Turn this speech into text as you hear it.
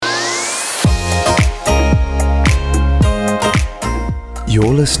You're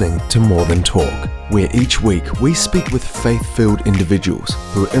listening to More Than Talk, where each week we speak with faith-filled individuals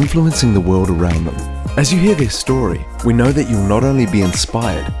who are influencing the world around them. As you hear their story, we know that you'll not only be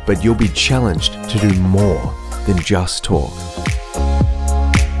inspired, but you'll be challenged to do more than just talk.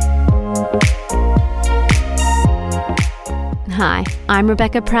 Hi, I'm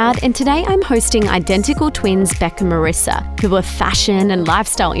Rebekah Proud, and today I'm hosting identical twins Bec and Marissa, who are fashion and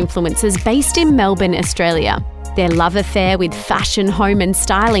lifestyle influencers based in Melbourne, Australia. Their love affair with fashion, home and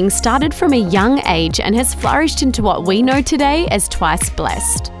styling started from a young age and has flourished into what we know today as Twice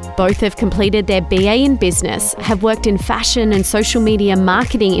Blessed. Both have completed their BA in business, have worked in fashion and social media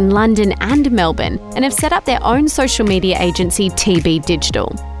marketing in London and Melbourne, and have set up their own social media agency, TB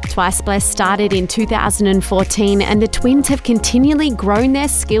Digital. Twice Blessed started in 2014, and the twins have continually grown their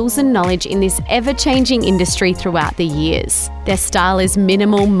skills and knowledge in this ever-changing industry throughout the years. Their style is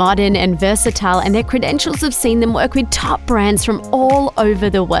minimal, modern and versatile, and their credentials have seen them work with top brands from all over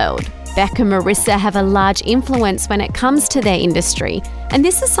the world. Bec and Marissa have a large influence when it comes to their industry, and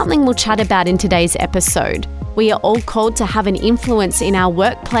this is something we'll chat about in today's episode. We are all called to have an influence in our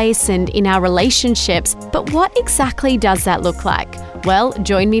workplace and in our relationships, but what exactly does that look like? Well,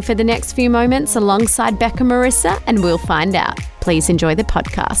 join me for the next few moments alongside Bec and Marissa, and we'll find out. Please enjoy the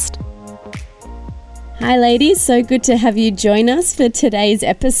podcast. Hi ladies, so good to have you join us for today's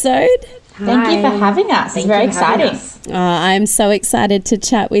episode. Thank you for having us. It's very exciting. I'm so excited to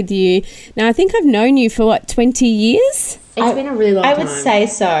chat with you. Now, I think I've known you for 20 years? It's been a really long time. I would say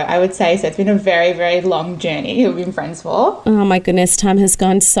so. It's been a very, very long journey we've been friends for. Oh my goodness, time has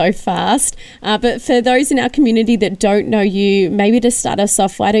gone so fast. But for those in our community that don't know you, maybe to start us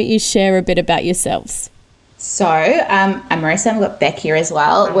off, why don't you share a bit about yourselves? So, I'm Marissa and we've got Bec here as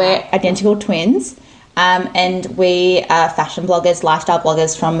well. We're identical twins. And we are fashion bloggers, lifestyle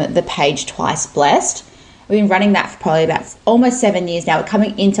bloggers from the page Twice Blessed. We've been running that for probably about almost 7 years now. We're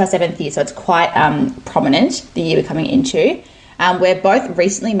coming into our 7th year, so it's quite prominent, the year we're coming into. We're both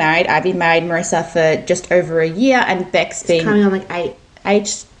recently married. I've been married, Marissa, for just over a year, and Bec's been... coming on like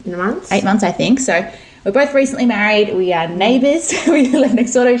eight months. 8 months, I think. So we're both recently married. We are neighbours. We live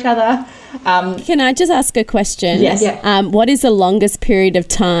next door to each other. Can I just ask a question? Yes. Yeah. What is the longest period of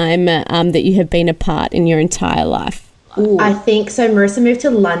time that you have been apart in your entire life? Ooh. I think so. Marissa moved to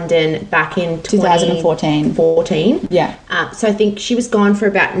London back in 2014. Yeah. So I think she was gone for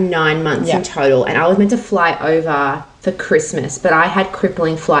about 9 months in total, and I was meant to fly over for Christmas, but I had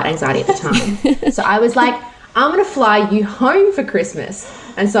crippling flight anxiety at the time. So I was like, I'm going to fly you home for Christmas.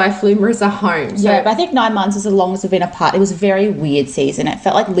 And so I flew Marissa home. So yeah, but I think 9 months is the longest we've been apart. It was a very weird season. It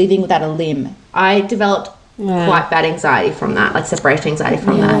felt like living without a limb. I developed quite bad anxiety from that, like separation anxiety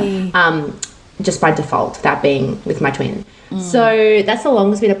from that. Just by default, that being with my twin. So that's the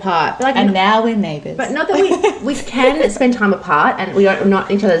longest we've been apart. But and now we're neighbours. But not that we can spend time apart, and we're not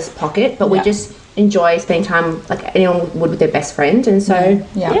in each other's pocket, but we just enjoy spending time like anyone would with their best friend. And so,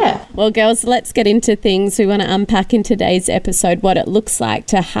 yeah. Well, girls, let's get into things. We want to unpack in today's episode what it looks like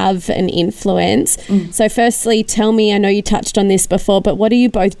to have an influence. So firstly, tell me, I know you touched on this before, but what are you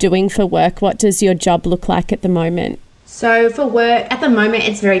both doing for work? What does your job look like at the moment? So for work, at the moment,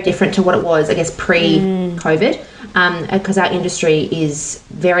 it's very different to what it was, I guess, pre-COVID, because our industry is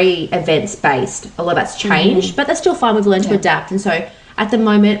very events-based. A lot of that's changed, but that's still fine. We've learned to adapt. And so at the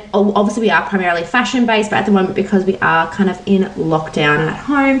moment, obviously we are primarily fashion-based, but at the moment, because we are kind of in lockdown at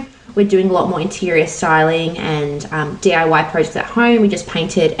home, we're doing a lot more interior styling and DIY projects at home. We just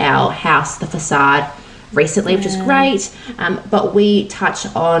painted our house, the facade, recently, which is great, but we touch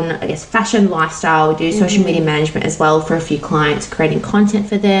on, I guess, fashion, lifestyle. We do social media management as well for a few clients, creating content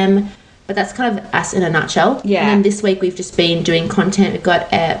for them, but that's kind of us in a nutshell. And then this week we've just been doing content.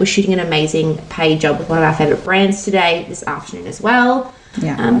 We're shooting an amazing paid job with one of our favorite brands today, this afternoon as well.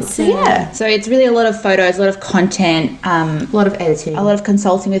 So it's really a lot of photos, a lot of content, a lot of editing, a lot of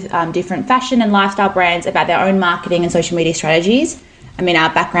consulting with different fashion and lifestyle brands about their own marketing and social media strategies. I mean,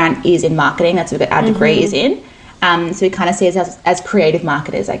 our background is in marketing. That's what our degree is in. So we kind of see us as creative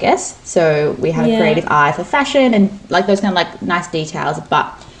marketers, I guess. So we have a creative eye for fashion and like those kind of like nice details,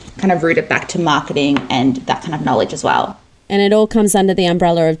 but kind of root it back to marketing and that kind of knowledge as well. And it all comes under the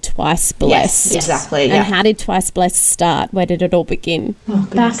umbrella of Twice Blessed. Yes, exactly. And how did Twice Blessed start? Where did it all begin?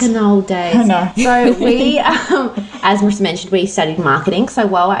 Back in the old days. I know. So we, as Marissa mentioned, we studied marketing. So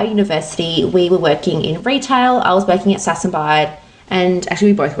while at university, we were working in retail. I was working at Sass & Bide. And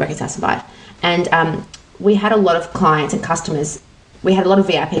actually, we both work at Sass & Bide. And we had a lot of clients and customers. We had a lot of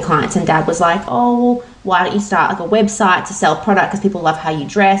VIP clients, and Dad was like, oh, why don't you start like a website to sell product because people love how you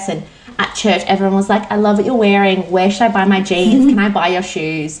dress. And at church, everyone was like, I love what you're wearing. Where should I buy my jeans? Can I buy your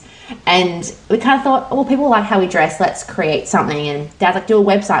shoes? And we kind of thought, well, people like how we dress. Let's create something. And Dad's like, do a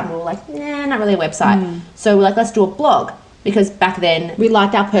website. And we were like, nah, not really a website. So we're like, let's do a blog. Because back then, we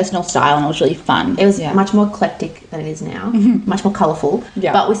liked our personal style and it was really fun. It was much more eclectic than it is now, much more colourful.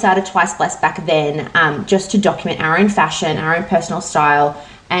 Yeah. But we started Twice Blessed back then just to document our own fashion, our own personal style,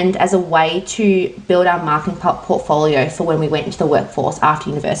 and as a way to build our marketing portfolio for when we went into the workforce after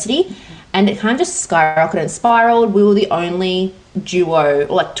university. And it kind of just skyrocketed and spiraled. We were the only duo,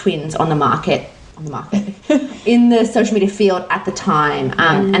 or like twins on the market in the social media field at the time,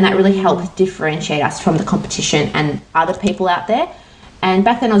 and that really helped differentiate us from the competition and other people out there. And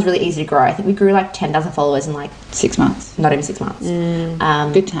back then it was really easy to grow. I think we grew like 10,000 followers in like 6 months. Not even 6 months.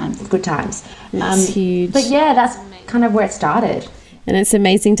 Good times. That's huge. But yeah, that's kind of where it started. And it's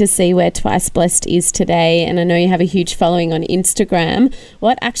amazing to see where Twice Blessed is today. And I know you have a huge following on Instagram.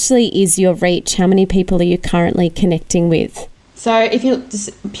 What actually is your reach? How many people are you currently connecting with? So if you're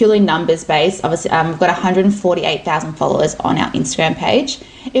just purely numbers based, obviously we've got 148,000 followers on our Instagram page.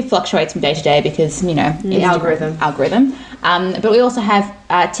 It fluctuates from day to day because, the algorithm. But we also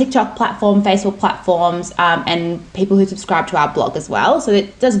have TikTok platform, Facebook platforms, and people who subscribe to our blog as well. So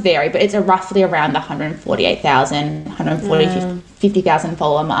it does vary, but it's roughly around the 148,000, 50,000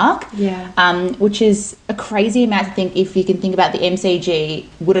 follower mark. Yeah. Which is a crazy amount to think. If you can think about the MCG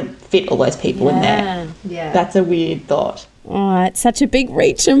wouldn't fit all those people in there. Yeah. That's a weird thought. Oh, it's such a big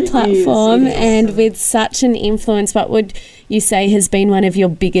reach and platform, and with such an influence. What would you say has been one of your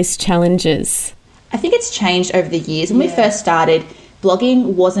biggest challenges? I think it's changed over the years. When we first started,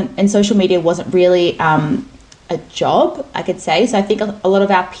 blogging and social media wasn't really a job, I could say. So I think a lot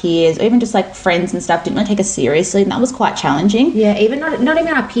of our peers, or even just like friends and stuff, didn't really take us seriously, and that was quite challenging. Yeah, even not even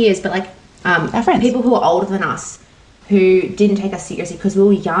our peers, but like our friends, people who are older than us, who didn't take us seriously because we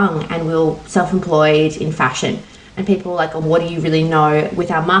were young and we were self-employed in fashion. And people were like, oh, what do you really know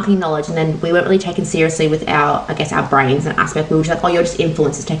with our marketing knowledge? And then we weren't really taken seriously with our brains and aspect. We were just like, oh, you're just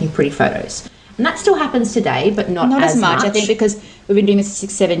influencers taking pretty photos. And that still happens today, but not as much. I think because we've been doing this for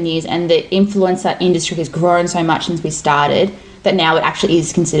 6-7 years and the influencer industry has grown so much since we started that now it actually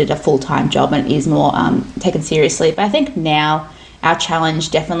is considered a full-time job and it is more taken seriously. But I think now our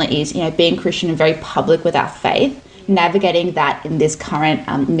challenge definitely is, being Christian and very public with our faith, navigating that in this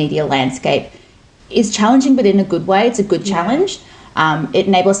current media landscape is challenging, but in a good way. It's a good challenge. It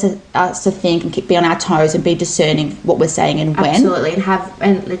enables us to think and be on our toes and be discerning what we're saying and when. Absolutely,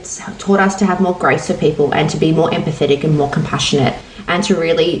 and it's taught us to have more grace for people and to be more empathetic and more compassionate, and to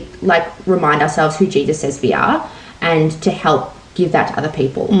really remind ourselves who Jesus says we are, and to help give that to other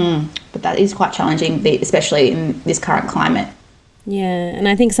people. But that is quite challenging, especially in this current climate. Yeah, and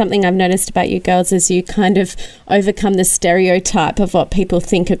I think something I've noticed about you girls is you kind of overcome the stereotype of what people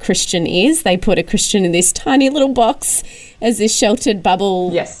think a Christian is. They put a Christian in this tiny little box as this sheltered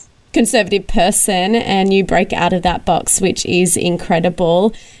bubble conservative person, and you break out of that box, which is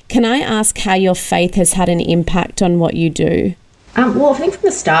incredible. Can I ask how your faith has had an impact on what you do? Well, I think from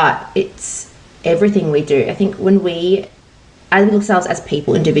the start, it's everything we do. I think when we look at ourselves as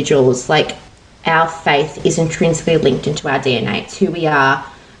people, individuals, our faith is intrinsically linked into our DNA. It's who we are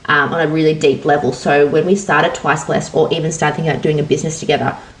on a really deep level. So when we started Twice Blessed, or even started thinking about doing a business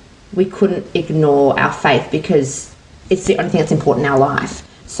together, we couldn't ignore our faith because it's the only thing that's important in our life.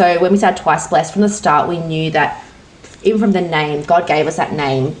 So when we started Twice Blessed, from the start, we knew that even from the name, God gave us that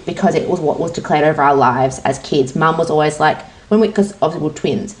name because it was what was declared over our lives as kids. Mum was always like, because obviously we're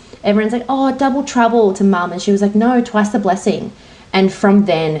twins, everyone's like, oh, double trouble to Mum. And she was like, no, twice the blessing. And from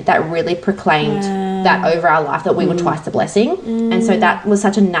then, that really proclaimed that over our life, that we were twice the blessing. And so that was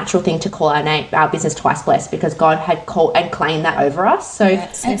such a natural thing to call our business Twice Blessed, because God had called and claimed that over us. So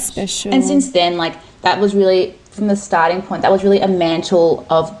that's so special. And since then, that was really, from the starting point, that was really a mantle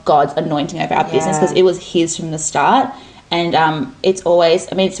of God's anointing over our business, because it was His from the start. And it's always,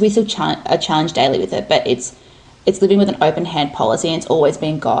 we still challenge daily with it, but it's living with an open hand policy, and it's always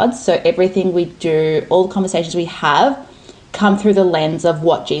been God's. So everything we do, all the conversations we have, come through the lens of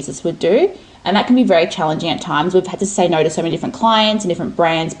what Jesus would do. And that can be very challenging at times. We've had to say no to so many different clients and different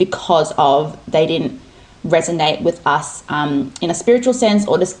brands because they didn't resonate with us in a spiritual sense,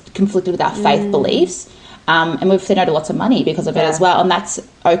 or just conflicted with our faith beliefs. And we've said no to lots of money because of it as well. And that's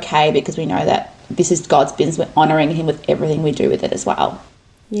okay, because we know that this is God's business. We're honouring Him with everything we do with it as well.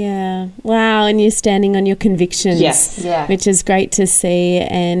 Yeah. Wow. And you're standing on your convictions, yes, which is great to see.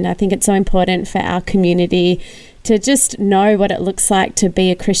 And I think it's so important for our community to just know what it looks like to be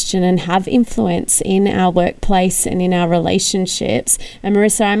a Christian and have influence in our workplace and in our relationships. And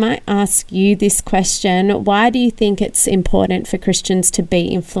Marissa, I might ask you this question. Why do you think it's important for Christians to be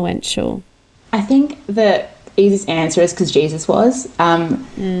influential? I think the easiest answer is because Jesus was.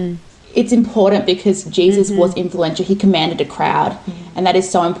 It's important because Jesus was influential. He commanded a crowd, and that is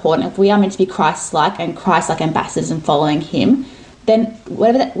so important. If we are meant to be Christ-like and Christ-like ambassadors and following him, then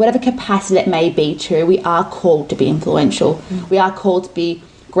whatever capacity that may be to, we are called to be influential. We are called to be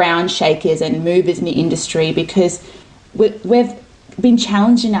ground shakers and movers in the industry because we've been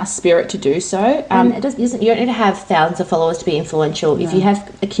challenged in our spirit to do so. You don't need to have thousands of followers to be influential. No. If you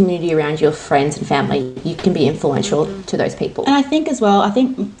have a community around your friends and family, you can be influential to those people. And I think as well,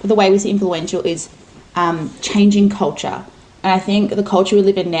 the way we see influential is changing culture. And I think the culture we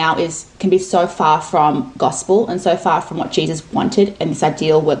live in now can be so far from gospel and so far from what Jesus wanted and this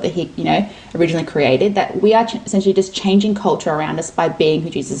ideal world that he, originally created, that we are essentially just changing culture around us by being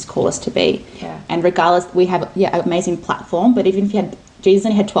who Jesus called us to be. Yeah. And regardless, we have an amazing platform, but even if Jesus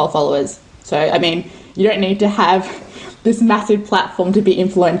only had 12 followers. So, you don't need to have this massive platform to be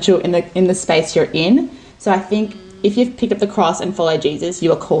influential in the space you're in. So I think if you've picked up the cross and followed Jesus,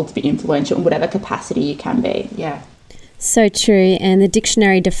 you are called to be influential in whatever capacity you can be. Yeah. So true, and the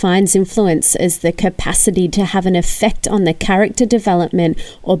dictionary defines influence as the capacity to have an effect on the character development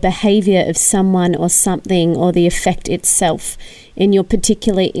or behaviour of someone or something, or the effect itself. In your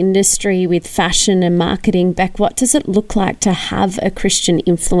particular industry with fashion and marketing, Bec, what does it look like to have a Christian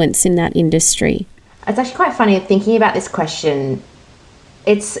influence in that industry? It's actually quite funny thinking about this question.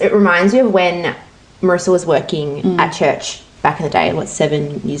 It reminds me of when Marissa was working at church back in the day,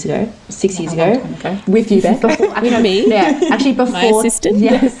 7 years ago, 6 years ago, with you, Bec. With me? Yeah, actually before my assistant.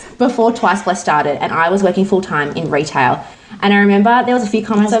 Yes, before Twice Blessed started, and I was working full time in retail. And I remember there was a few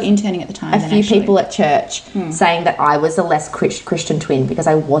comments of interning at the time. A few people at church saying that I was the less Christian twin because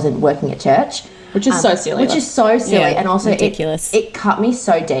I wasn't working at church, which is so silly. Yeah, and also ridiculous. It cut me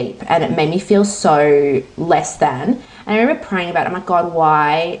so deep, and it made me feel so less than. And I remember praying about it. I'm like, God,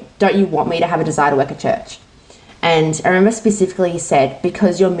 why don't you want me to have a desire to work at church? And I remember specifically he said,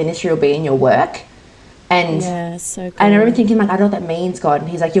 because your ministry will be in your work. And yeah, so good. And I remember thinking, I don't know what that means, God. And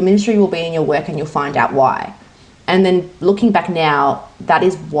he's like, your ministry will be in your work and you'll find out why. And then looking back now, that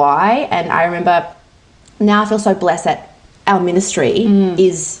is why. And I remember now I feel so blessed that our ministry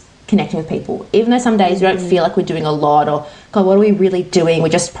is connecting with people. Even though some days we don't feel like we're doing a lot, or, God, what are we really doing? We're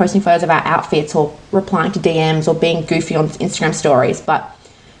just posting photos of our outfits or replying to DMs or being goofy on Instagram stories. But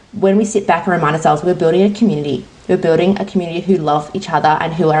when we sit back and remind ourselves we're building a community, we're building a community who love each other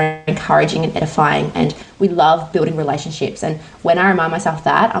and who are encouraging and edifying, and we love building relationships. And when I remind myself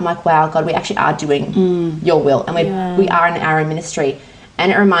that, I'm like, wow, God, we actually are doing your will, and we are in our ministry.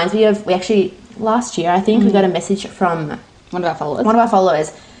 And it reminds me of, last year, I think, we got a message from one of our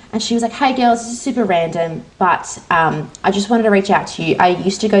followers, and she was like, hey girls, this is super random, but I just wanted to reach out to you. I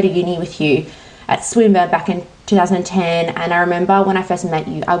used to go to uni with you at Swinburne back in 2010, and I remember when I first met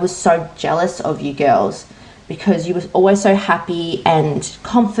you, I was so jealous of you girls because you were always so happy and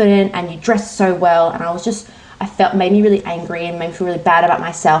confident, and you dressed so well, and made me really angry and made me feel really bad about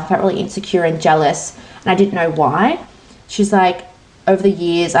myself. I felt really insecure and jealous, and I didn't know why. She's like, over the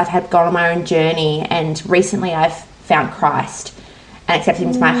years I've gone on my own journey, and recently I've found Christ and accepted him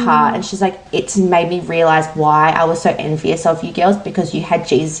into my heart. And she's like, it's made me realize why I was so envious of you girls, because you had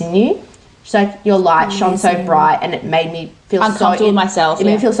Jesus in you. She's like, your light shone so bright, and it made me feel uncomfortable with myself. It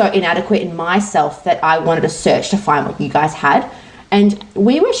made me feel so inadequate in myself that I wanted to search to find what you guys had. And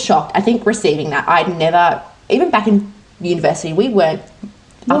we were shocked, I think, receiving that. I'd never, even back in university, we weren't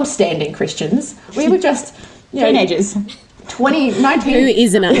upstanding Christians. We were just teenagers. 19. Who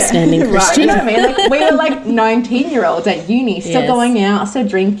is an upstanding Christian? Right, you know what I mean? We were like 19-year-olds at uni, still going out, still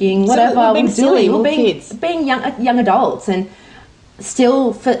drinking, whatever. We're being silly, we're kids. Being young adults. And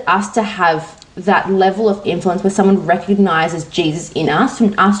still, for us to have that level of influence where someone recognizes Jesus in us,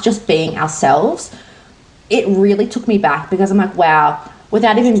 and us just being ourselves, it really took me back, because I'm like, wow,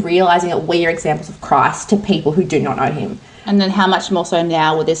 without even realizing that we are examples of Christ to people who do not know him. And then how much more so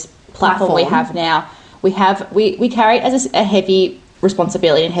now with this platform we have now. We carry it as a heavy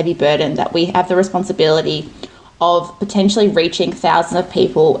responsibility and heavy burden, that we have the responsibility of potentially reaching thousands of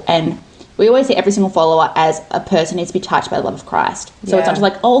people. And we always see every single follower as a person needs to be touched by the love of Christ. So it's not just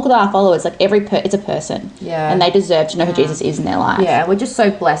like, oh, look at our followers. Like it's a person. Yeah. And they deserve to know who Jesus is in their life. Yeah, we're just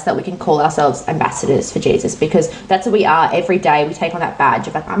so blessed that we can call ourselves ambassadors for Jesus, because that's what we are every day. We take on that badge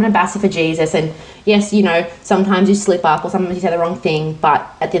of like, I'm an ambassador for Jesus. And yes, sometimes you slip up or sometimes you say the wrong thing. But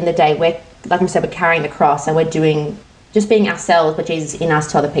at the end of the day, like we said, we're carrying the cross, and we're doing just being ourselves, but Jesus in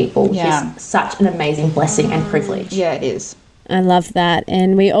us to other people, which is such an amazing blessing and privilege. Yeah, it is. I love that.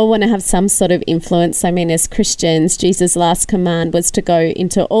 And we all want to have some sort of influence. I mean, as Christians, Jesus' last command was to go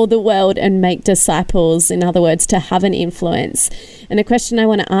into all the world and make disciples. In other words, to have an influence. And a question I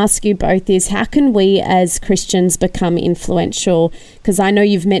want to ask you both is, how can we as Christians become influential? Because I know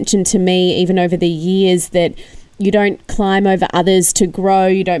you've mentioned to me, even over the years, that you don't climb over others to grow.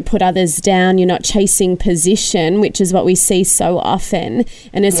 You don't put others down. You're not chasing position, which is what we see so often.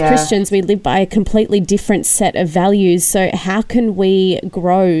 And as Christians, we live by a completely different set of values. So how can we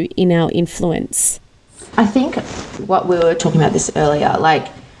grow in our influence? I think what we were talking about this earlier, like,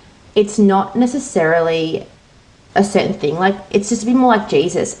 it's not necessarily a certain thing. Like, it's just to be more like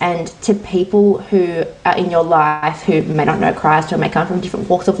Jesus, and to people who are in your life who may not know Christ or may come from different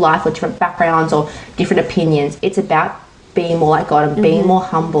walks of life or different backgrounds or different opinions. It's about being more like God and being more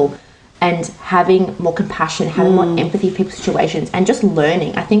humble and having more compassion, having more empathy for people's situations, and just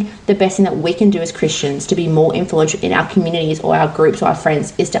learning. I think the best thing that we can do as Christians to be more influential in our communities or our groups or our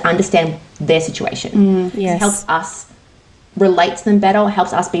friends is to understand their situation. It helps us relate to them better, or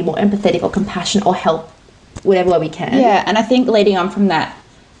helps us be more empathetic or compassionate, or help whatever way we can. Yeah, and I think leading on from that,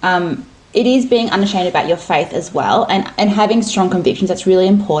 it is being unashamed about your faith as well, and having strong convictions. That's really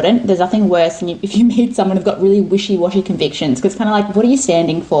important. There's nothing worse than if you meet someone who's got really wishy-washy convictions, because it's kind of like, what are you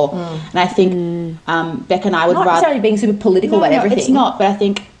standing for? And I think Bec and I would not rather... necessarily being super political about everything. It's not, but I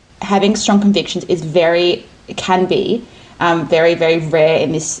think having strong convictions is can be very, very rare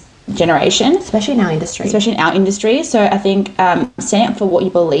in this generation, especially in our industry. So I think standing up for what you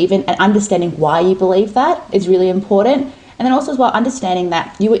believe in and understanding why you believe that is really important. And then also as well, understanding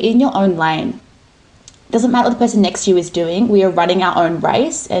that you are in your own lane. It doesn't matter what the person next to you is doing. We are running our own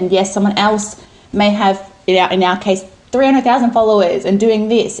race, and yes, someone else may have, in our case, 300,000 followers and doing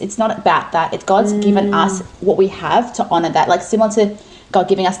this. It's not about that. It's God's given us what we have to honour that, like similar to God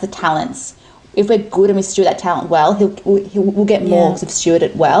giving us the talents. If we're good and we steward that talent well, we'll get more because we've stewarded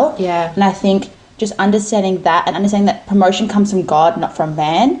it well. Yeah. And I think just understanding that, and understanding that promotion comes from God, not from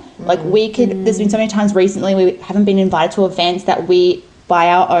man. Like there's been so many times recently we haven't been invited to events that we, by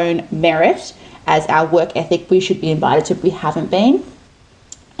our own merit, as our work ethic, we should be invited to. We haven't been.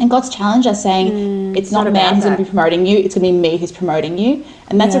 And God's challenged us saying, it's not man who's going to be promoting you, it's going to be me who's promoting you.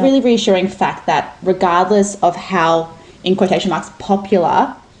 And that's a really reassuring fact that regardless of how, in quotation marks,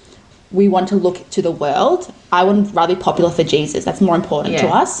 popular we want to look to the world, I would rather be popular for Jesus. That's more important to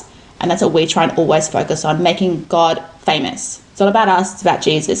us. And that's what we try and always focus on, making God famous. It's not about us, it's about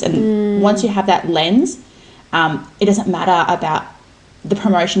Jesus. And once you have that lens, it doesn't matter about the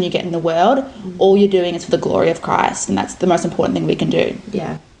promotion you get in the world. All you're doing is for the glory of Christ. And that's the most important thing we can do.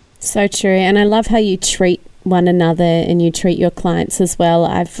 Yeah. So true. And I love how you treat one another and you treat your clients as well.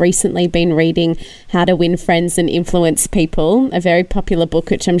 I've recently been reading How to Win Friends and Influence People, a very popular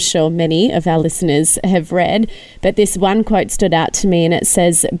book which I'm sure many of our listeners have read. But this one quote stood out to me, and it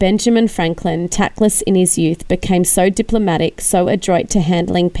says, Benjamin Franklin, tactless in his youth, became so diplomatic, so adroit to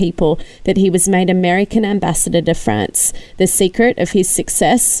handling people that he was made American ambassador to France. The secret of his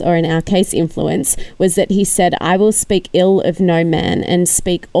success, or in our case influence, was that he said, I will speak ill of no man and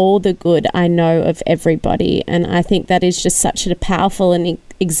speak all the good I know of everybody. And I think that is just such a powerful and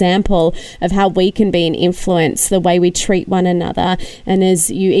example of how we can be an influence, the way we treat one another. And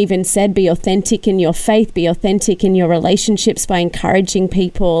as you even said, be authentic in your faith, be authentic in your relationships by encouraging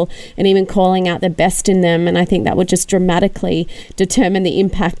people and even calling out the best in them. And I think that would just dramatically determine the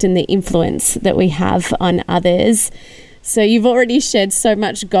impact and the influence that we have on others. So you've already shared so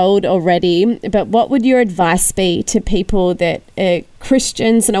much gold already, but what would your advice be to people that are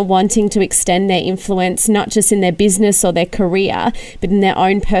Christians and are wanting to extend their influence, not just in their business or their career, but in their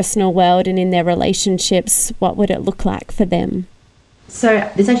own personal world and in their relationships? What would it look like for them?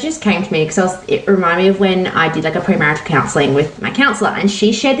 So this actually just came to me because it reminded me of when I did like a premarital counselling with my counsellor, and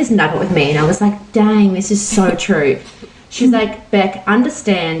she shared this nugget with me, and I was like, dang, this is so true. She's like, Bec,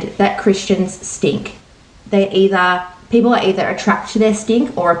 understand that Christians stink. People are either attracted to their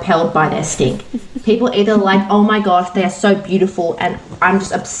stink or repelled by their stink. People are either like, oh my gosh, they are so beautiful and I'm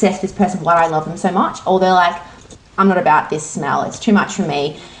just obsessed with this person, why do I love them so much? Or they're like, I'm not about this smell, it's too much for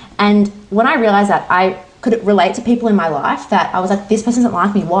me. And when I realised that, I could relate to people in my life that I was like, this person doesn't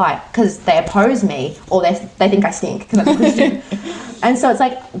like me. Why? Because they oppose me, or they think I stink because I'm a Christian. And so it's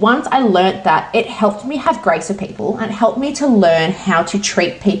like, once I learnt that, it helped me have grace for people, and it helped me to learn how to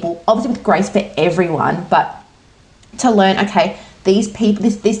treat people, obviously with grace for everyone, but to learn, okay, these people,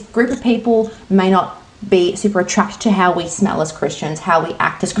 this group of people may not be super attracted to how we smell as Christians, how we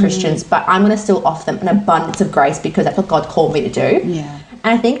act as Christians, but I'm going to still offer them an abundance of grace because that's what God called me to do. Yeah.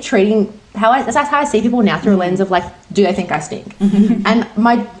 And I think that's how I see people now, through a lens of like, do they think I stink? and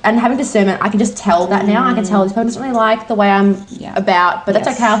having discernment, I can just tell that now. I can tell this person doesn't really like the way I'm about, but that's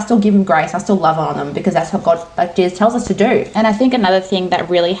okay. I'll still give them grace. I'll still love on them, because that's what God, like Jesus, tells us to do. And I think another thing that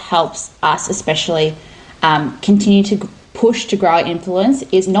really helps us, especially continue to push to grow our influence,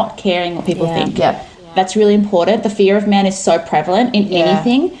 is not caring what people think. That's really important. The fear of man is so prevalent in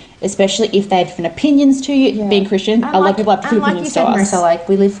anything, especially if they have different opinions to you. Being Christian, a lot of people have different opinions to us. Marissa, like,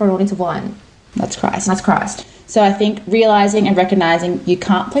 we live for an audience of one. That's Christ. That's Christ. So I think realising and recognising you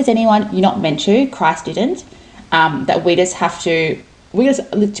can't please anyone. You're not meant to. Christ didn't. That we just have to...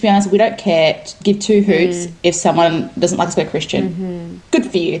 to be honest, we don't care. Give two hoots if someone doesn't like us to be Christian. Good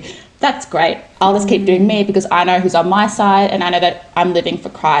for you. That's great. I'll just keep doing me, because I know who's on my side, and I know that I'm living for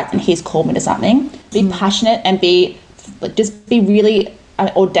Christ and he's called me to something. Be passionate and be really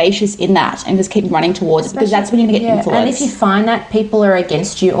audacious in that, and just keep running towards it, because that's when you're going to get influence. And if you find that people are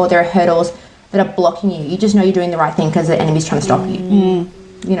against you, or there are hurdles that are blocking you, you just know you're doing the right thing because the enemy's trying to stop you.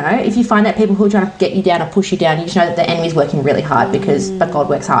 You know, if you find that people who are trying to get you down or push you down, you just know that the enemy's working really hard, but God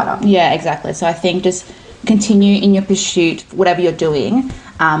works harder. Yeah, exactly. So I think just continue in your pursuit, whatever you're doing,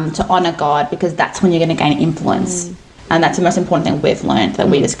 to honour God, because that's when you're going to gain influence. And that's the most important thing we've learned, that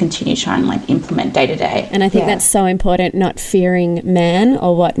we just continue trying to like implement day to day. And I think that's so important, not fearing man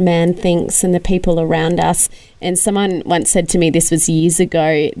or what man thinks and the people around us. And someone once said to me, this was years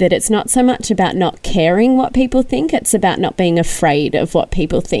ago, that it's not so much about not caring what people think, it's about not being afraid of what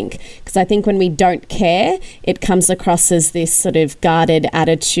people think. Because I think when we don't care, it comes across as this sort of guarded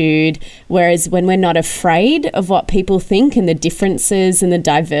attitude, whereas when we're not afraid of what people think and the differences and the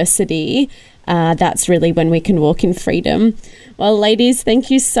diversity, that's really when we can walk in freedom. Well, ladies,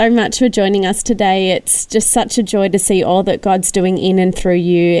 thank you so much for joining us today. It's just such a joy to see all that God's doing in and through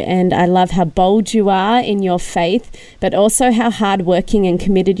you. And I love how bold you are in your faith, but also how hardworking and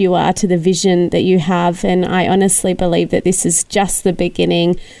committed you are to the vision that you have. And I honestly believe that this is just the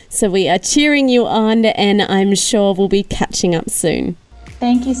beginning. So we are cheering you on, and I'm sure we'll be catching up soon.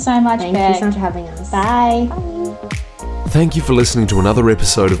 Thank you so much, Thank you so much for having us. Bye. Thank you for listening to another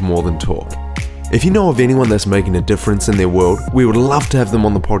episode of More Than Talk. If you know of anyone that's making a difference in their world, we would love to have them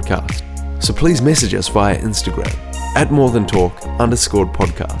on the podcast. So please message us via Instagram at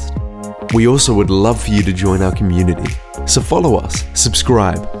 @morethantalk_podcast. We also would love for you to join our community. So follow us,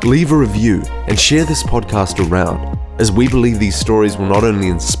 subscribe, leave a review, and share this podcast around, as we believe these stories will not only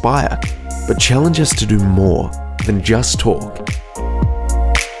inspire, but challenge us to do more than just talk.